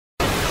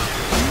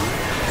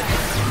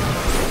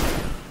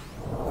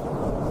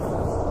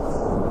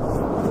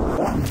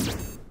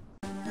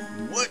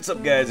What's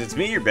up, guys? It's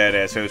me, your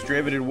badass host,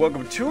 Draven, and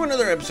welcome to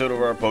another episode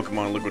of our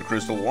Pokemon Liquid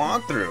Crystal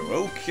walkthrough.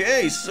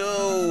 Okay,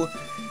 so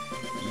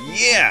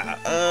yeah,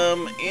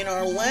 in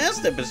our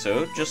last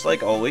episode, just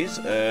like always,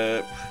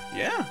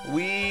 yeah,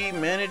 we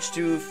managed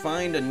to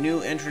find a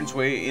new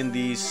entranceway in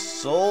the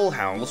Soul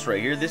House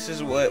right here. This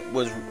is what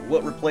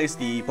replaced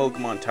the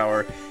Pokemon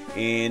Tower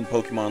in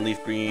Pokemon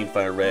Leaf Green,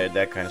 Fire Red,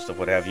 that kind of stuff,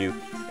 what have you.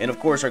 And of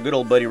course, our good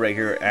old buddy right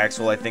here,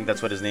 Axel, I think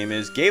that's what his name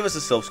is, gave us a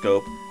Silph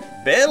Scope,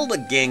 battled a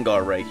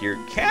Gengar right here,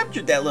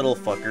 captured that little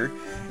fucker,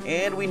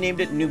 and we named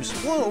it Noob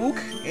Smoke.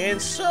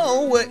 And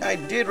so what I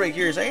did right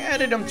here is I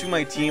added him to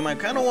my team. I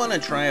kind of want to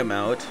try him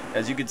out.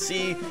 As you can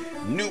see,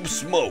 Noob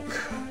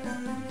Smoke,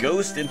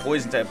 Ghost and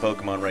Poison type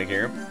Pokemon right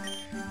here,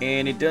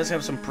 and it does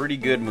have some pretty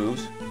good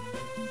moves.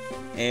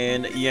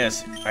 And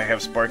yes, I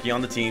have Sparky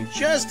on the team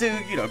just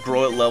to, you know,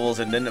 grow it levels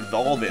and then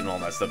evolve it and all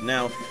that stuff.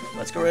 Now,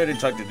 let's go ahead and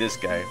talk to this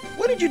guy.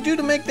 What did you do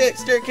to make that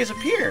staircase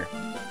appear?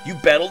 You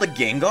battled a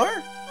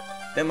Gengar?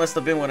 That must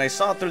have been what I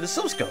saw through the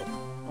Silph Scope.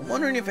 I'm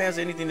wondering if it has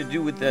anything to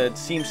do with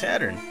Team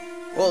Saturn.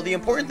 Well, the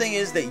important thing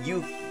is that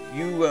you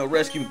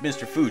rescue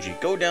Mr. Fuji.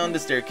 Go down the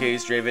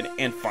staircase, Draven,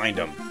 and find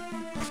him.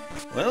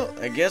 Well,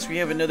 I guess we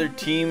have another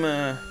team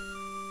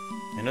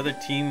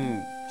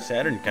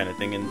Saturn kind of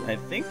thing, and I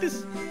think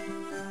this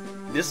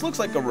looks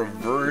like a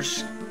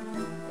reverse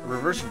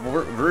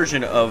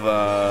version of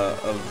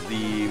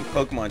the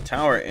Pokemon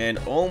Tower. And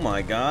oh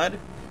my God.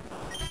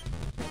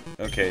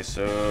 Okay,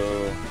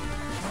 so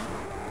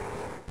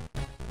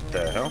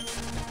the hell?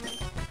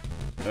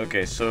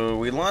 Okay, so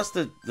we lost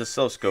the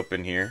Silph Scope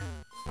in here.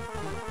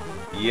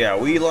 Yeah,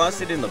 we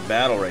lost it in the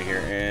battle right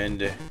here,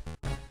 and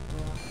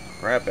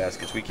crap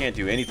baskets, we can't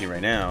do anything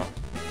right now.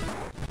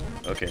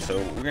 Okay, so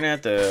we're gonna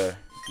have to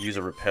use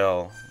a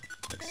repel.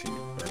 Let's see,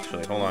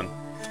 actually, hold on.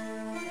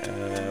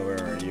 Where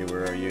are you?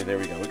 Where are you? There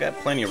we go. We got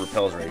plenty of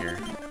repels right here.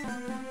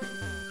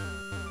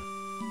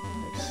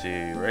 Let's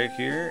see, right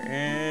here,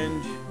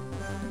 and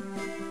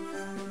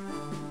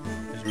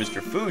there's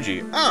Mr.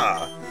 Fuji.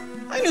 Ah!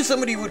 I knew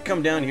somebody would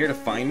come down here to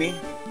find me.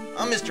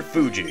 I'm Mr.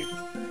 Fuji.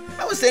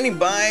 I was standing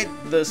by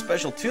the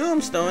special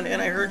tombstone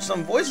and I heard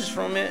some voices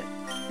from it.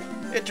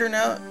 It turned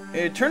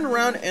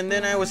around and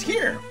then I was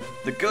here.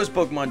 The ghost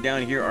Pokemon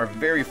down here are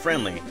very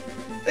friendly.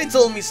 They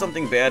told me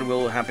something bad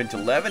will happen to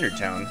Lavender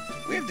Town.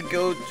 We have to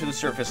go to the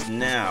surface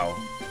now.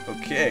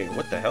 Okay,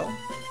 what the hell?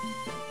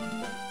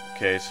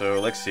 Okay, so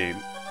let's see.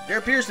 There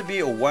appears to be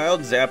a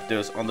wild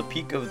Zapdos on the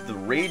peak of the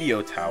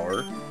radio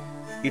tower.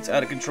 It's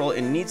out of control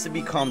and needs to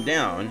be calmed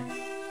down.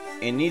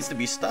 It needs to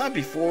be stopped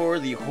before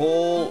the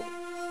whole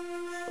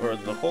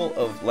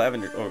of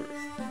Lavender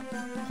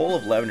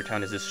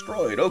Town is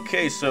destroyed.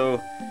 Okay,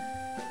 so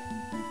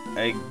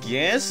I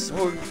guess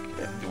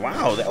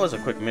wow, that was a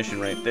quick mission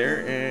right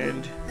there.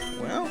 And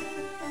well,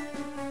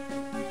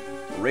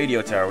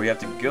 radio tower. We have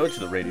to go to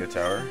the radio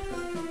tower,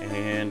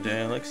 and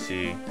let's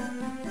see.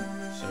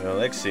 So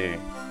let's see.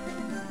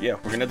 Yeah,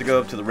 we're gonna have to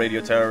go up to the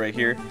radio tower right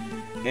here.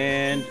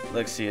 And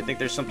let's see, I think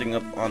there's something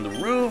up on the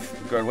roof.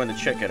 Guard went to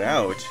check it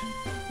out.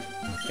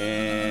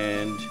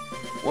 And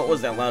what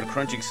was that loud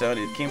crunching sound?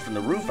 It came from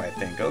the roof, I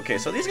think. Okay,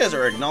 so these guys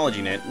are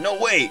acknowledging it. No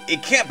way,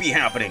 it can't be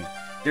happening.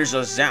 There's a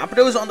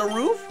Zapdos on the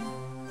roof?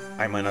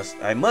 I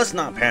must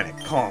not panic.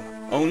 Calm.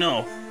 Oh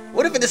no,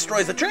 what if it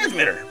destroys the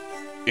transmitter?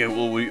 It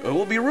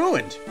will be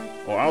ruined.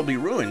 Or I'll be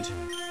ruined.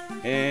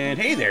 And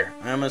hey there,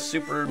 I'm a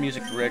super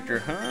music director.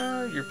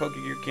 Huh? Your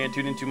Pokegear can't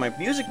tune into my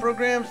music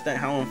programs? That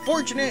how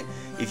unfortunate.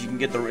 If you can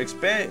get the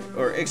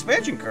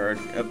expansion card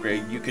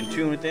upgrade, you can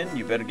tune within.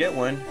 You better get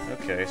one.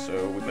 Okay,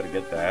 so we better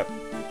get that.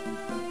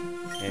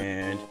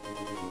 And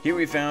here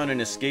we found an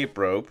escape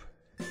rope.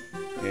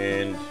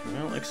 And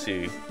well, let's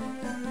see.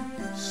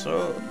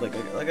 So like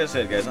I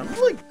said, guys, I'm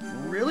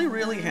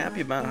really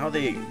happy about how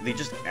they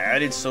just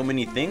added so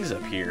many things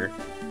up here.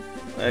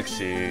 Let's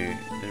see.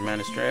 There's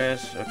amount of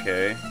stress.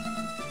 Okay.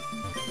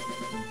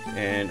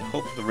 And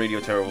hope the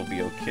radio tower will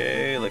be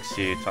okay. Let's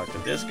see. Talk to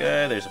this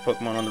guy. There's a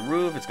Pokemon on the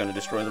roof. It's going to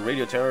destroy the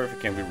radio tower if it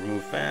can't be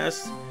removed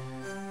fast.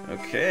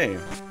 Okay.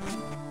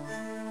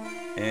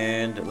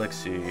 And let's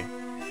see.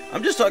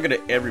 I'm just talking to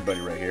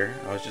everybody right here.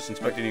 I was just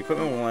inspecting the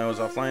equipment while I was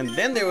offline.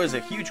 Then there was a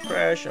huge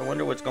crash. I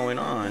wonder what's going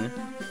on.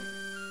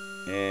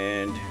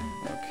 And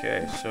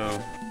okay,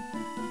 so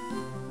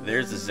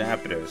there's the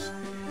Zapdos.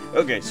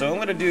 Okay, so I'm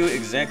going to do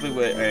exactly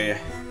what I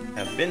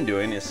have been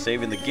doing, is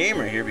saving the game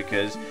right here,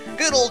 because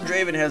good old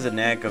Draven has a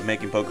knack of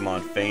making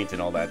Pokemon faint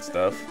and all that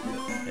stuff.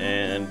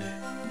 And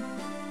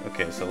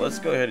okay, so let's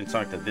go ahead and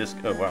talk to this.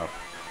 Oh wow,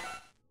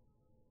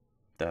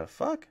 the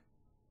fuck?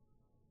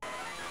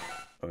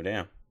 Oh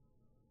damn,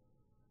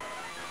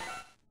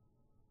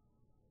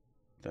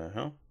 the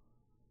hell?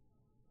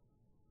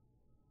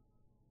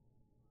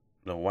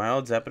 The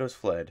wild Zapdos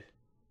fled.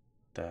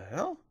 The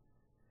hell?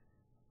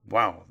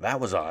 Wow, that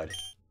was odd.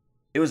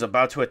 It was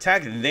about to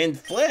attack and then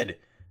fled.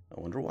 I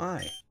wonder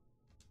why.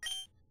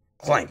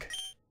 Clank.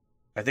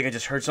 I think I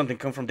just heard something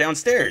come from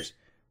downstairs.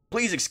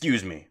 Please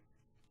excuse me.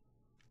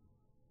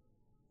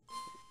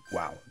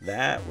 Wow,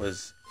 that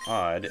was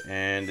odd.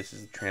 And this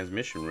is the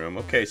transmission room.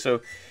 Okay,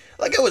 so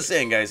like I was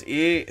saying, guys,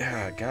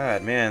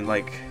 God, man,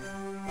 like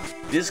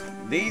this,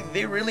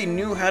 they really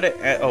knew how to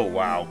add. Oh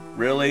wow,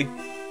 really?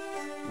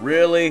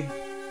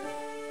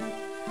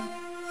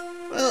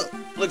 Well,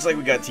 looks like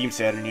we got Team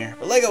Saturn here.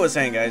 But like I was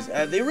saying, guys,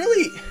 they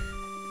really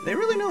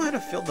know how to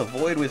fill the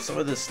void with some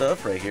of this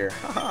stuff right here.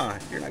 Haha,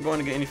 you're not going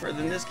to get any further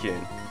than this kid.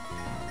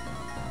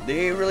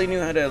 They really knew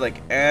how to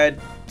like add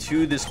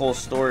to this whole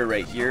story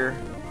right here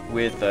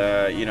with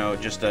you know,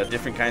 just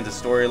different kinds of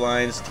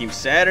storylines. Team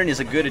Saturn is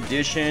a good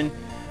addition.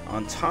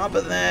 On top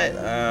of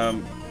that,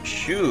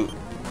 shoot,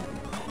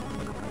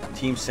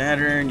 Team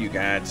Saturn, you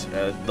got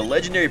the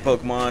legendary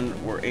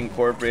Pokemon were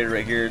incorporated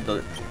right here.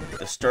 The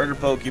starter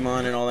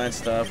Pokemon and all that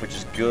stuff, which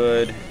is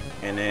good.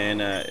 And then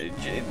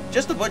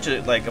just a bunch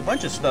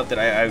of stuff that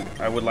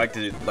I would like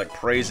to like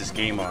praise this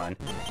game on,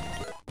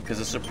 because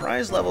the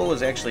surprise level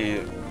was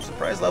actually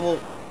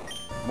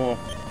well,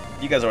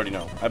 you guys already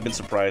know I've been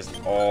surprised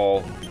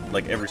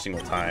every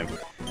single time.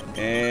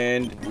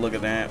 And look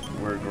at that,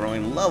 we're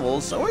growing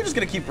levels, so we're just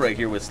gonna keep right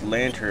here with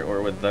Lantern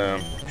or with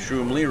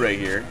Shroom Lee right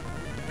here,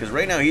 because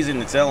right now he's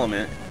in its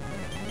element.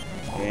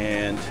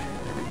 And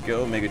there we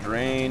go, Mega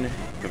Drain,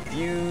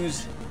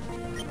 Confuse.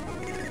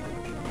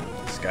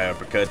 Sky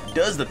Uppercut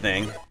does the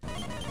thing.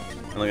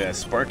 And look at that,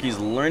 Sparky's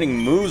learning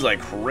moves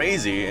like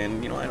crazy,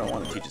 and you know, I don't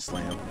want to teach it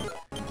Slam.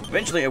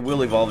 Eventually I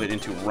will evolve it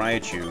into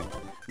Raichu.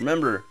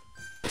 Remember,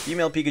 the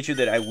female Pikachu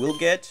that I will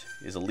get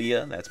is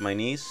Aaliyah, that's my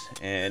niece,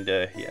 and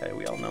yeah,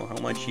 we all know how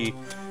much she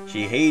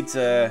hates,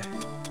 well,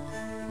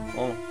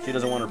 she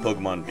doesn't want her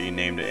Pokemon being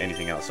named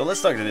anything else. So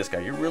let's talk to this guy.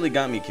 You really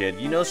got me, kid.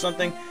 You know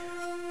something?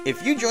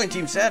 If you join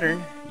Team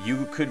Saturn,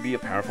 you could be a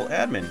powerful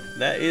admin.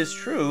 That is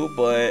true,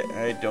 but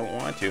I don't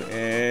want to.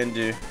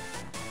 And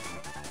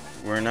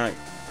we're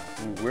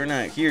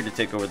not here to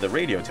take over the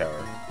radio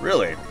tower.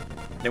 Really?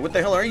 Now what the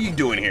hell are you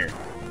doing here?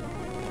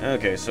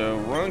 Okay, so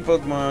wrong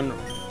Pokemon.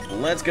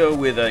 Let's go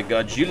with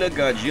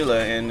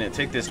Godzilla and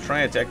take this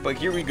Tri-Attack. But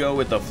here we go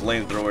with the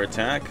Flamethrower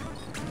attack.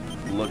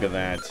 Look at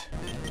that.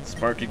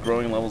 Sparky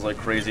growing levels like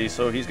crazy,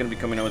 so he's going to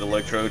be coming out with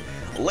Electrode.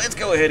 Let's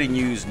go ahead and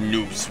use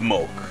Noob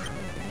Smoke.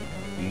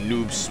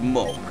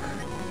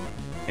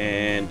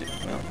 And,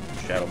 well,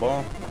 Shadow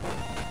Ball.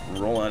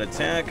 Roll out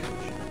attack.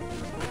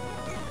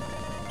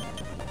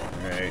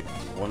 Alright,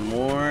 one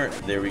more.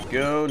 There we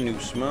go.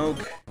 Noob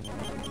Smoke.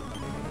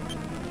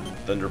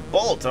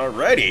 Thunderbolt,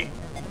 alrighty.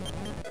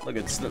 Look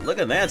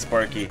at that,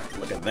 Sparky.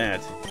 Look at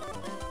that.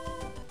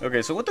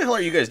 Okay, so what the hell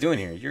are you guys doing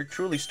here? You're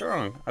truly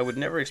strong. I would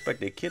never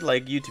expect a kid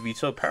like you to be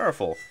so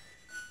powerful.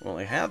 Well,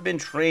 I have been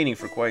training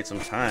for quite some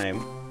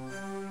time.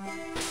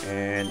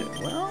 And,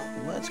 well,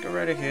 let's go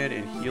right ahead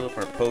and heal up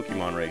our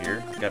Pokemon right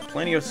here. Got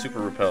plenty of Super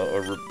Repel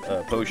or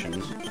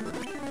potions.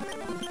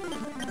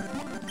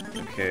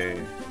 Okay.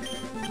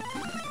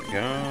 There we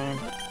go.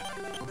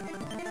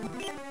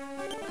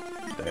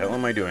 What the hell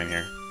am I doing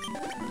here?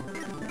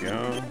 There we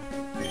go.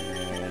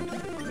 And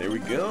there we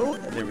go.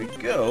 There we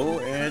go.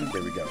 And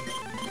there we go.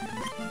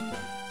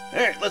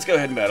 Alright, let's go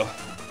ahead and battle.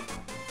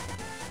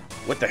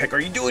 What the heck are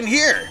you doing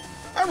here?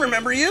 I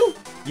remember you!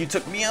 You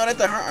took me out at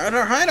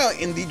our hideout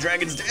in the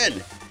Dragon's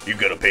Den. You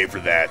gotta pay for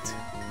that.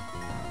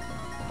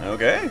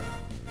 Okay.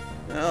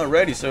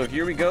 Alrighty, so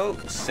here we go.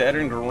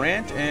 Saturn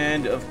Grant,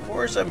 and of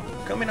course I'm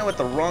coming out with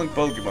the wrong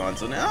Pokemon.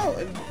 So now,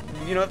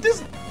 you know, if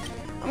this...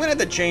 I'm gonna have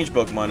to change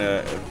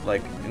Pokemon,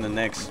 like, in the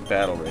next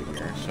battle right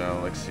here.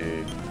 So, let's see.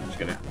 I'm just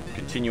gonna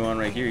continue on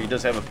right here. He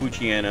does have a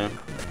Poochyena.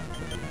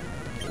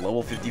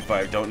 Level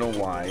 55, don't know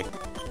why.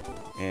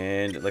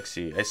 And, let's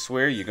see. I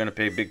swear you're gonna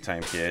pay big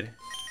time, kid.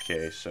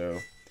 Okay, so...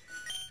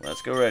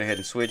 let's go right ahead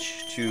and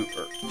switch to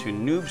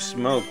Noob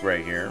Smoke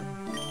right here.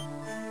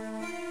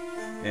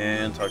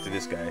 And talk to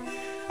this guy.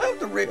 I have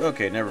to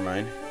okay, never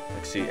mind.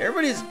 Let's see.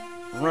 Everybody's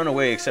run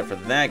away except for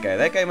that guy.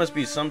 That guy must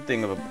be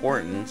something of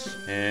importance.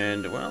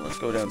 And, well, let's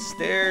go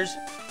downstairs.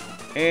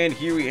 And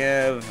here we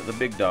have the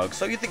big dog.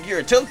 So you think you're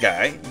a tough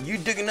guy? You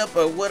digging up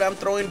what I'm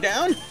throwing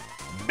down?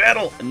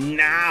 Battle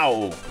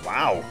now!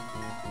 Wow.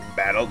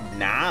 Battle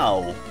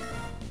now.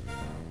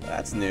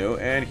 That's new.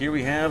 And here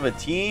we have a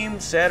Team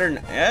Saturn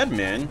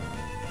admin.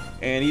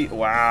 And he...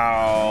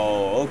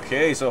 wow.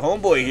 Okay, so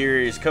homeboy here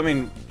is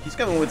coming... he's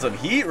coming with some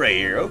heat right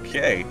here.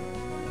 Okay.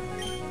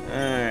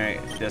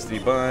 Alright. Destiny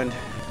Bond.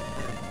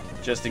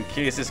 Just in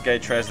case this guy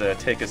tries to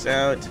take us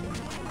out.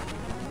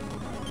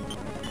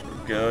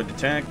 Go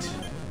Detect.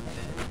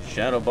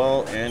 Shadow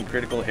Ball and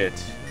critical hit.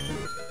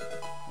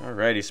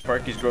 Alrighty.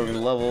 Sparky's growing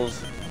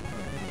levels.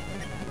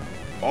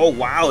 Oh,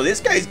 wow. This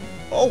guy's...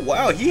 oh,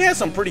 wow, he has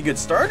some pretty good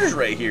starters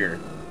right here.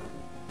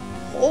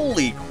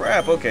 Holy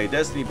crap. Okay,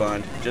 Destiny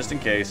Bond, just in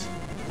case.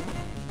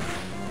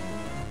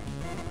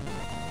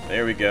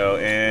 There we go,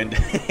 and...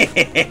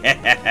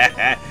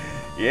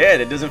 yeah,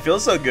 that doesn't feel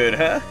so good,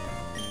 huh?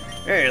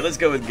 Alright, let's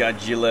go with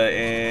Godzilla,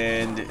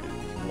 and...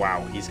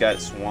 wow, he's got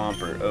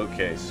Swampert.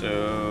 Okay,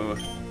 so...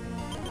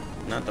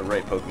 not the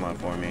right Pokemon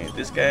for me.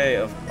 This guy,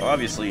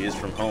 obviously, is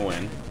from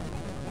Hoenn.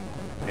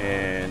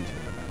 And...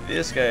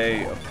 this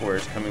guy, of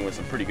course, coming with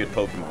some pretty good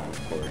Pokemon,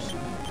 of course.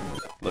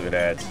 Look at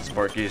that.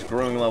 Sparky's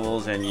growing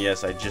levels, and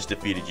yes, I just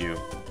defeated you.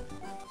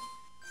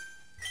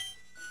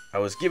 I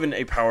was given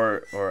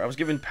power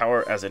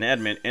as an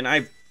admin, and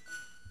I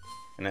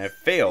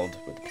failed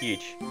with the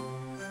Peach.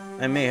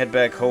 I may head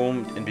back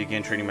home and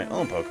begin training my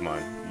own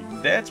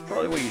Pokemon. That's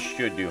probably what you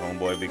should do,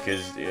 homeboy,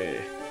 because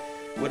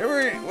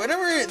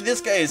whatever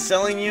this guy is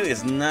selling you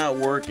is not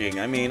working.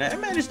 I mean, I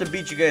managed to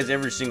beat you guys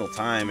every single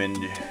time, and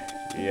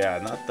yeah,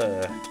 not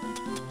the...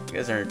 You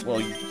guys aren't... Well,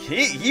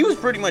 he was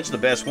pretty much the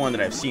best one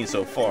that I've seen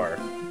so far.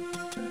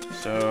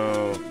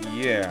 So,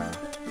 yeah.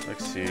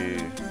 Let's see.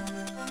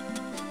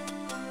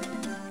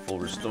 Full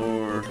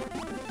restore.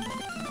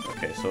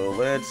 Okay, so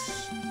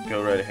let's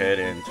go right ahead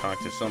and talk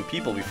to some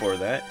people before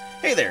that.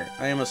 Hey there,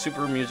 I am a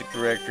super music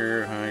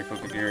director. Hi,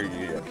 Pokedex.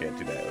 Yeah, can't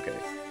do that. Okay.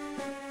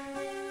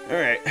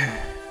 Alright.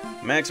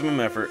 Maximum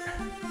effort.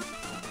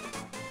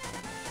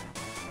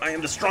 I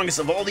am the strongest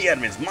of all the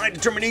admins. My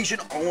determination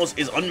almost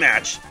is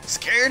unmatched.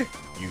 Scared?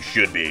 You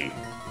should be.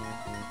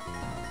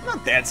 I'm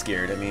not that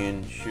scared. I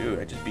mean, shoot,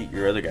 I just beat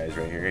your other guys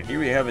right here. Here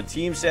we have a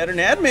Team Saturn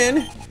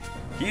admin.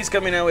 He's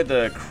coming out with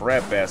the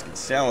crap basket.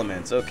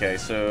 Salamence. Okay,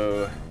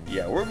 so...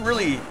 Yeah, we're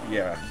really...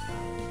 Yeah.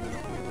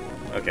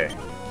 Okay.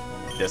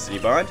 Destiny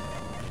Bond?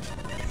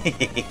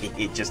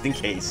 Just in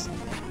case.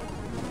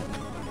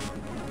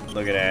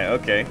 Look at that.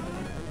 Okay.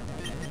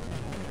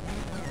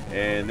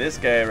 And this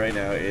guy right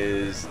now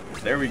is...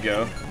 There we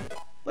go.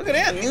 Look at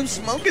that. New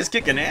Smoke is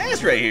kicking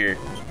ass right here.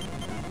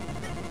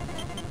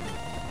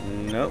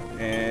 Nope.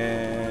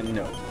 And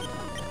no.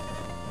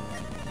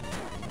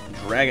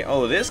 Dragon.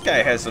 Oh, this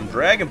guy has some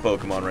dragon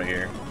Pokemon right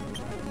here.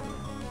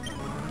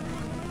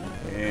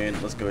 And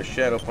let's go with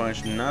Shadow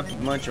Punch. Not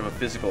much of a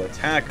physical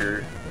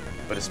attacker,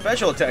 but a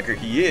special attacker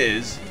he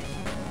is.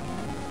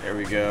 There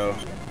we go.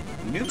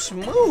 New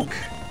Smoke.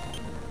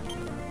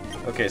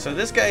 Okay, so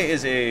this guy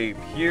is a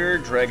pure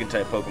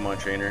Dragon-type Pokemon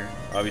trainer.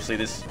 Obviously,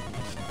 this,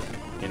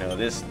 you know,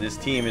 this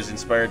team is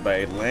inspired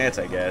by Lance,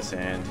 I guess.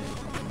 And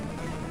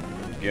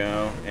here we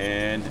go.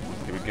 And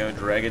here we go.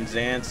 Dragon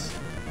Zance.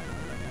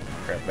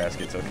 Crap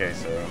baskets. Okay,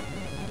 so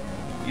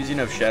using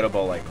up Shadow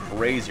Ball like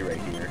crazy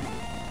right here.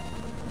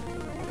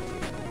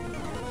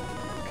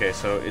 Okay,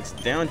 so it's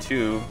down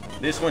to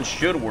this one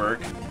should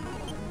work.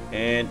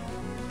 And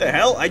what the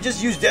hell? I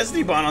just used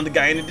Destiny Bond on the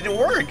guy and it didn't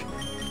work.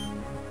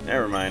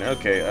 Never mind.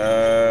 Okay,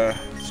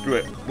 screw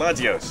it.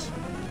 Latios.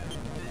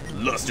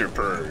 Luster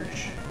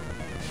Purge.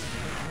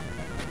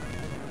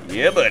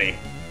 Yeah, buddy.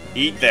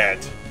 Eat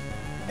that.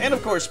 And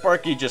of course,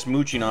 Sparky just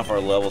mooching off our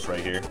levels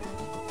right here.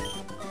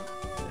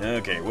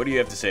 Okay, what do you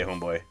have to say,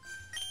 homeboy?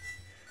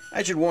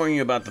 I should warn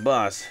you about the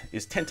boss.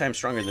 He's 10 times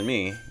stronger than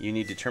me. You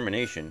need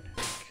determination.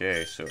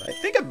 Okay, so I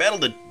think I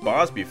battled the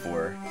boss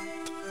before.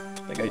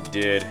 I think I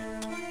did.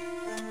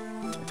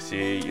 Let's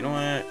see. You know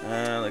what?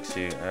 Let's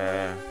see.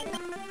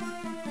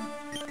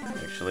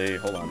 Actually,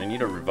 hold on. I need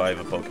to revive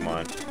a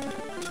Pokemon.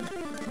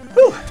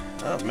 Whew!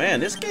 Oh man,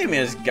 this game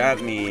has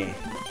got me.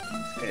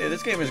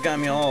 This game has got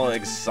me all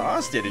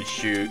exhausted and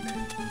shoot.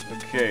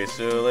 Okay,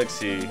 so let's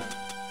see.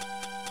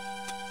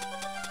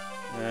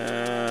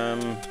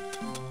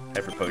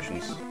 Hyper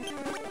potions.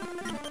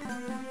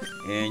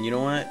 And you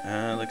know what?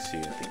 Let's see.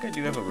 I think I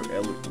do have a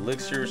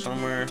elixir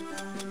somewhere.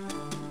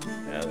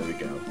 Yeah, there we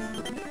go.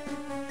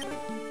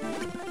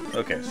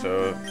 Okay,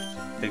 so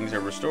things are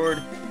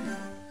restored.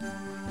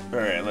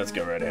 Alright, let's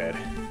go right ahead.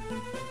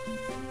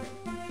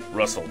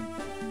 Russell.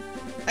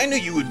 I knew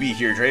you would be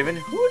here, Draven.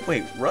 Who would...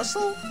 Wait,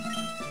 Russell?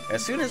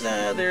 As soon as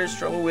there's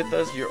trouble with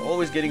us, you're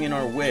always getting in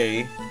our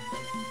way.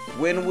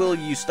 When will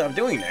you stop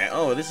doing that?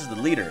 Oh, this is the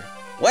leader.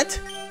 What?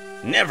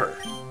 Never.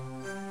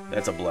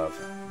 That's a bluff.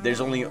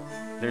 There's only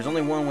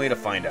one way to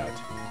find out.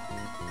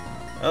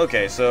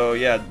 Okay, so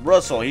yeah,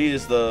 Russell, he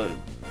is the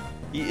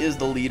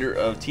leader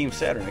of Team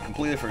Saturn. I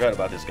completely forgot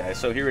about this guy.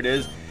 So here it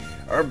is.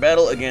 Our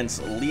battle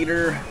against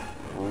leader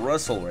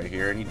Russell right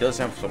here, and he does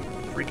have some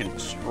freaking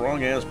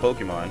strong-ass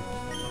Pokemon.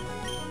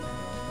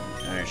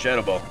 Alright,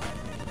 Shadow Ball.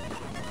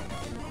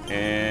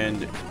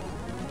 And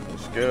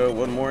let's go.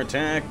 One more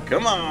attack.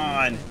 Come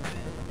on!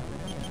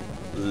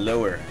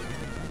 Lower.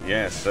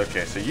 Yes,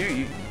 okay, so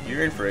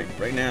you're in for it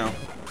right now.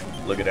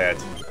 Look at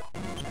that.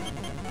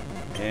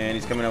 And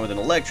he's coming out with an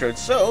Electrode,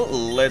 so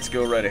let's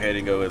go right ahead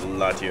and go with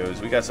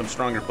Latios. We got some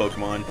stronger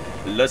Pokemon.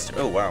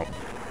 Oh, wow.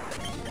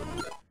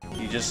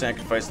 You just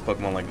sacrificed the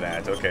Pokemon like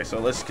that. Okay, so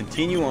let's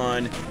continue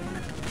on.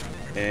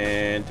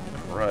 And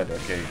crud.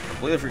 Okay,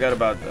 completely forgot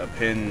about a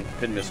pin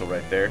missile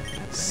right there.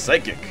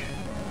 Psychic.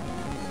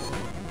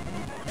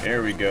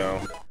 There we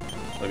go.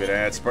 Look at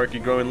that. Sparky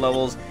growing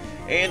levels.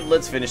 And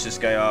let's finish this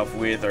guy off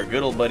with our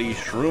good old buddy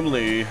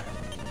Shroomly.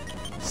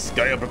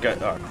 Sky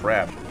Uppercut. Oh,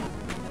 crap.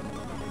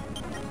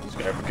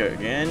 Sky Uppercut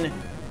again.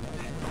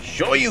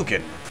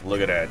 Shoryuken.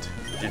 Look at that.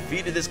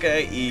 Defeated this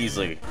guy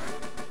easily.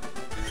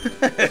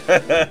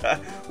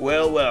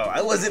 Well,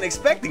 I wasn't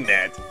expecting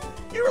that.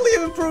 You really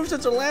have improved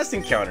since our last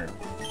encounter.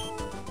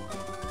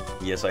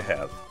 Yes, I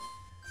have.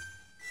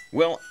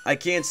 Well, I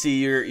can't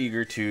see you're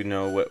eager to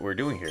know what we're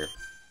doing here.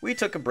 we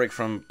took a break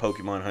from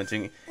Pokemon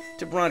hunting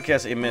to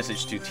broadcast a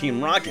message to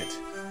Team Rocket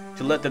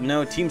to let them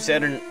know Team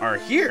Saturn are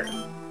here.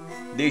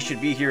 They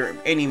should be here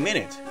any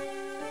minute.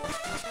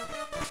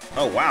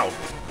 Oh, wow.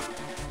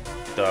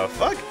 The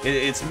fuck?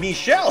 It's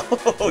Michelle.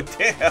 Oh,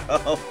 damn.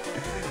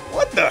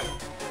 What the?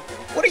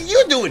 What are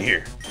you doing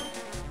here?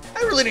 I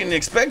really didn't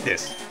expect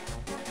this.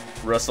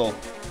 Russell,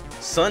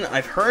 son,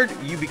 I've heard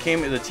you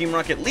became the Team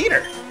Rocket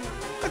leader.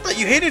 I thought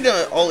you hated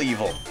all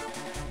evil.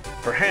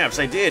 Perhaps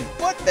I did,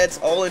 but that's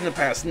all in the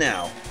past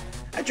now.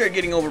 I tried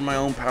getting over my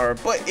own power,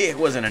 but it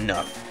wasn't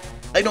enough.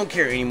 I don't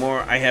care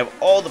anymore. I have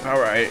all the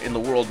power in the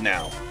world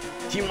now.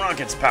 Team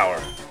Rocket's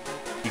power.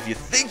 If you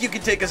think you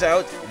can take us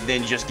out,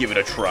 then just give it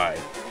a try.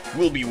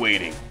 We'll be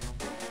waiting.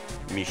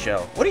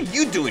 Michelle, what are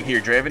you doing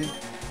here, Draven?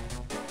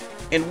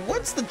 And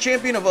what's the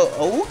champion of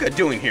Auka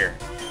doing here?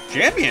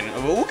 Champion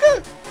of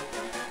Auka?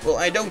 Well,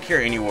 I don't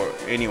care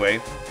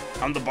anyway.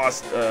 I'm the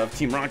boss of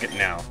Team Rocket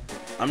now.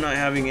 I'm not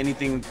having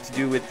anything to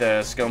do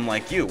with scum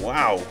like you.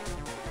 Wow.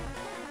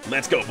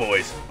 Let's go,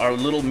 boys. Our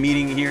little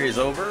meeting here is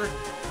over.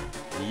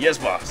 Yes,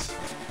 boss.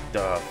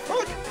 The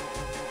fuck?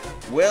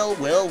 Well,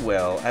 well,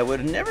 well. I would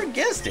have never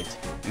guessed it.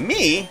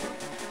 Me?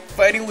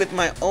 Fighting with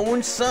my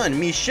own son,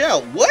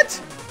 Michelle. What?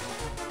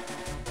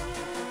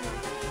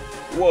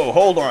 Whoa,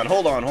 hold on.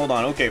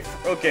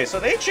 Okay, so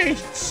they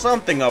changed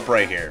something up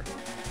right here.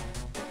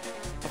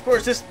 Of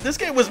course, this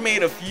game was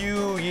made a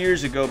few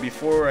years ago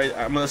before,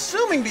 I'm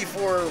assuming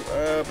before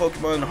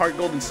Pokemon Heart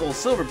Gold and Soul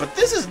Silver, but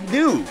this is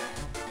new.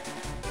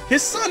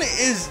 His son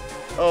is,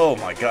 oh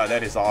my god,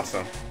 that is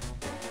awesome.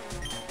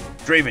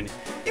 Draven,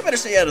 you better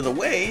stay out of the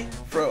way,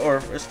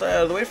 or stay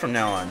out of the way from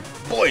now on.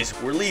 Boys,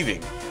 we're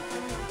leaving.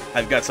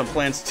 I've got some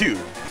plans too.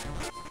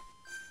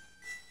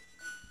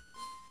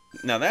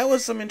 Now that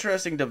was some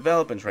interesting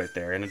developments right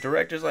there, and the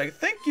director's like,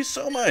 thank you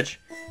so much.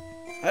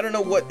 I don't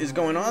know what is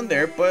going on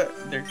there,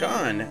 but they're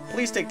gone.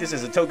 Please take this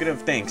as a token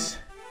of thanks.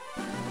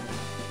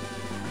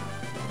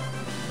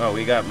 Oh,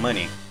 we got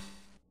money.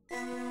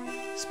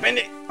 Spend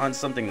it on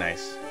something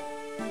nice.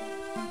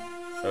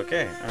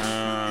 Okay,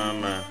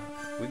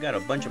 we got a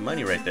bunch of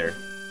money right there.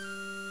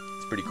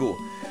 It's pretty cool.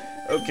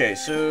 Okay,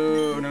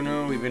 so,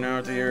 no, we've been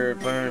out there,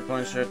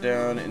 plan shut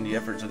down, and the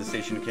efforts of the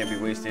station can't be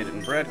wasted,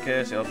 and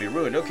broadcast, it'll be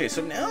ruined. Okay,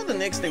 so now the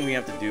next thing we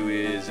have to do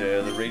is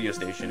the radio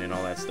station and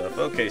all that stuff.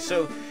 Okay,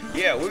 so,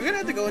 yeah, we're gonna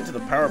have to go into the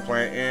power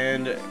plant,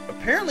 and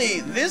apparently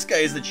this guy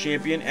is the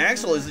champion,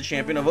 Axel is the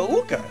champion of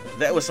Auka.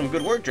 That was some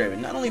good work, Draven.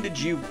 Not only did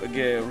you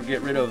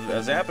get rid of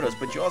Zapdos,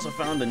 but you also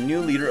found a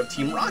new leader of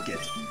Team Rocket.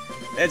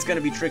 That's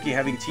gonna be tricky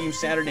having Team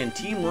Saturn and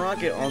Team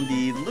Rocket on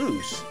the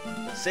loose.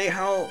 Say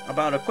how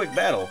about a quick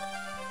battle?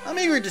 I'm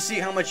eager to see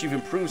how much you've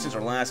improved since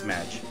our last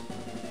match.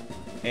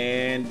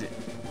 And,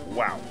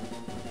 wow.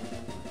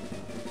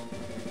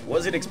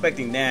 Wasn't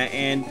expecting that,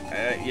 and,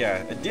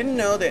 yeah, I didn't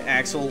know that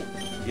Axel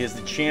is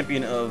the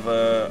champion of,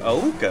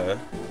 Auka.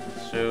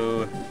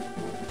 So,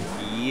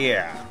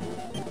 yeah.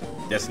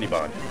 Destiny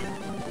Bond.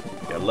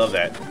 Yeah, love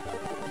that.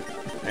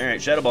 Alright,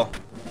 Shadow Ball.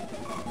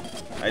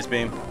 Ice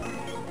Beam.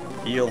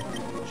 Heal.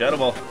 Shadow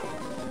Ball.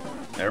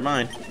 Never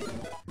mind.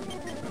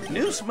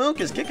 New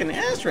Smoke is kicking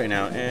ass right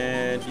now,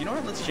 and you know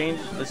what? Let's change.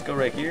 Let's go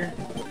right here.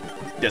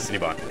 Destiny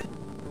Bond.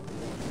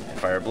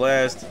 Fire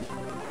Blast.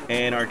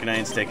 And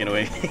Arcanine's taken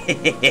away.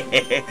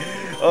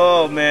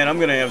 Oh man, I'm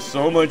gonna have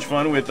so much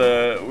fun with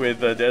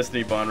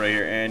Destiny Bond right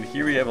here. And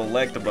here we have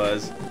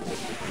Electabuzz.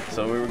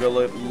 So we will go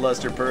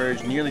Luster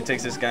Purge. Nearly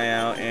takes this guy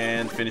out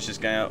and finish this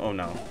guy out. Oh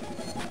no.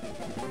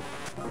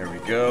 There we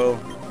go.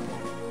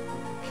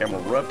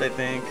 Camerupt, I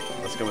think.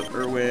 Let's go with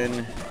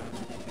Irwin.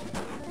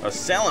 Oh,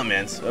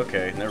 Salamence.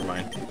 Okay, never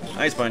mind.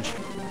 Ice Punch.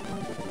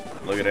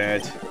 Look at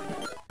that.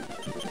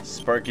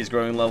 Sparky's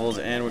growing levels,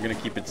 and we're going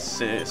to keep it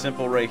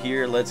simple right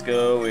here. Let's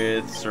go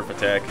with Surf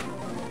Attack.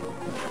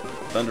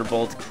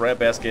 Thunderbolt, Crab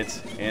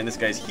Basket, and this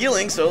guy's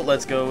healing, so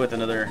let's go with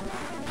another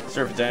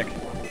Surf Attack.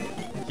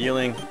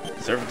 Healing,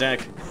 Surf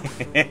Attack.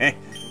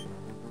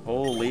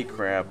 Holy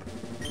crap.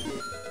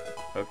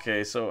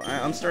 Okay, so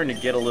I'm starting to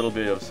get a little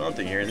bit of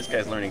something here. This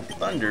guy's learning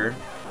Thunder.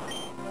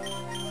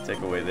 Let's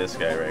take away this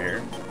guy right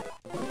here.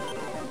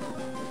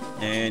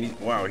 And,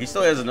 wow, he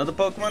still has another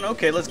Pokemon?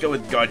 Okay, let's go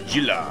with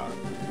Godzilla.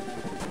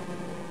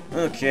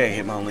 Okay,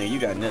 Hitmonlee, you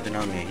got nothing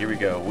on me. Here we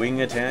go.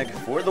 Wing attack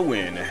for the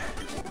win.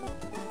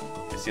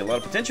 I see a lot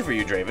of potential for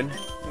you, Draven.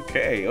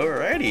 Okay,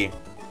 alrighty.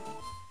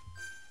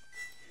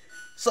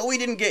 So we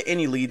didn't get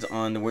any leads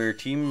on where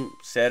Team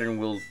Saturn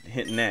will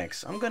hit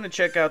next. I'm going to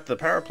check out the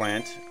power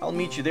plant. I'll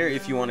meet you there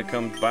if you want to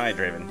come by,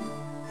 Draven.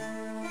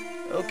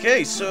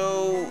 Okay,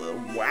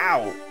 so,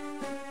 wow.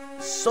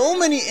 So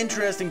many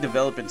interesting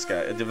developments,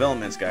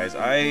 guys.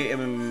 I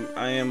am,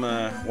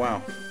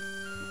 wow.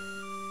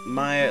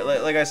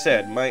 Like I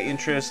said, my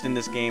interest in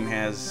this game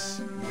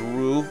has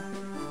grew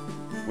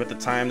with the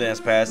time that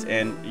has passed,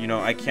 and you know,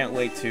 I can't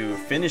wait to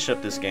finish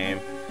up this game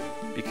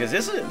because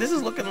this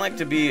is looking like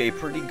to be a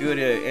pretty good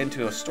end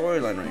to a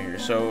storyline right here.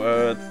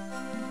 So,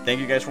 thank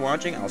you guys for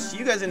watching. I'll see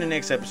you guys in the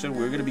next episode.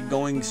 We're gonna be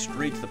going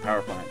straight to the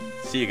power plant.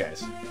 See you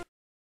guys.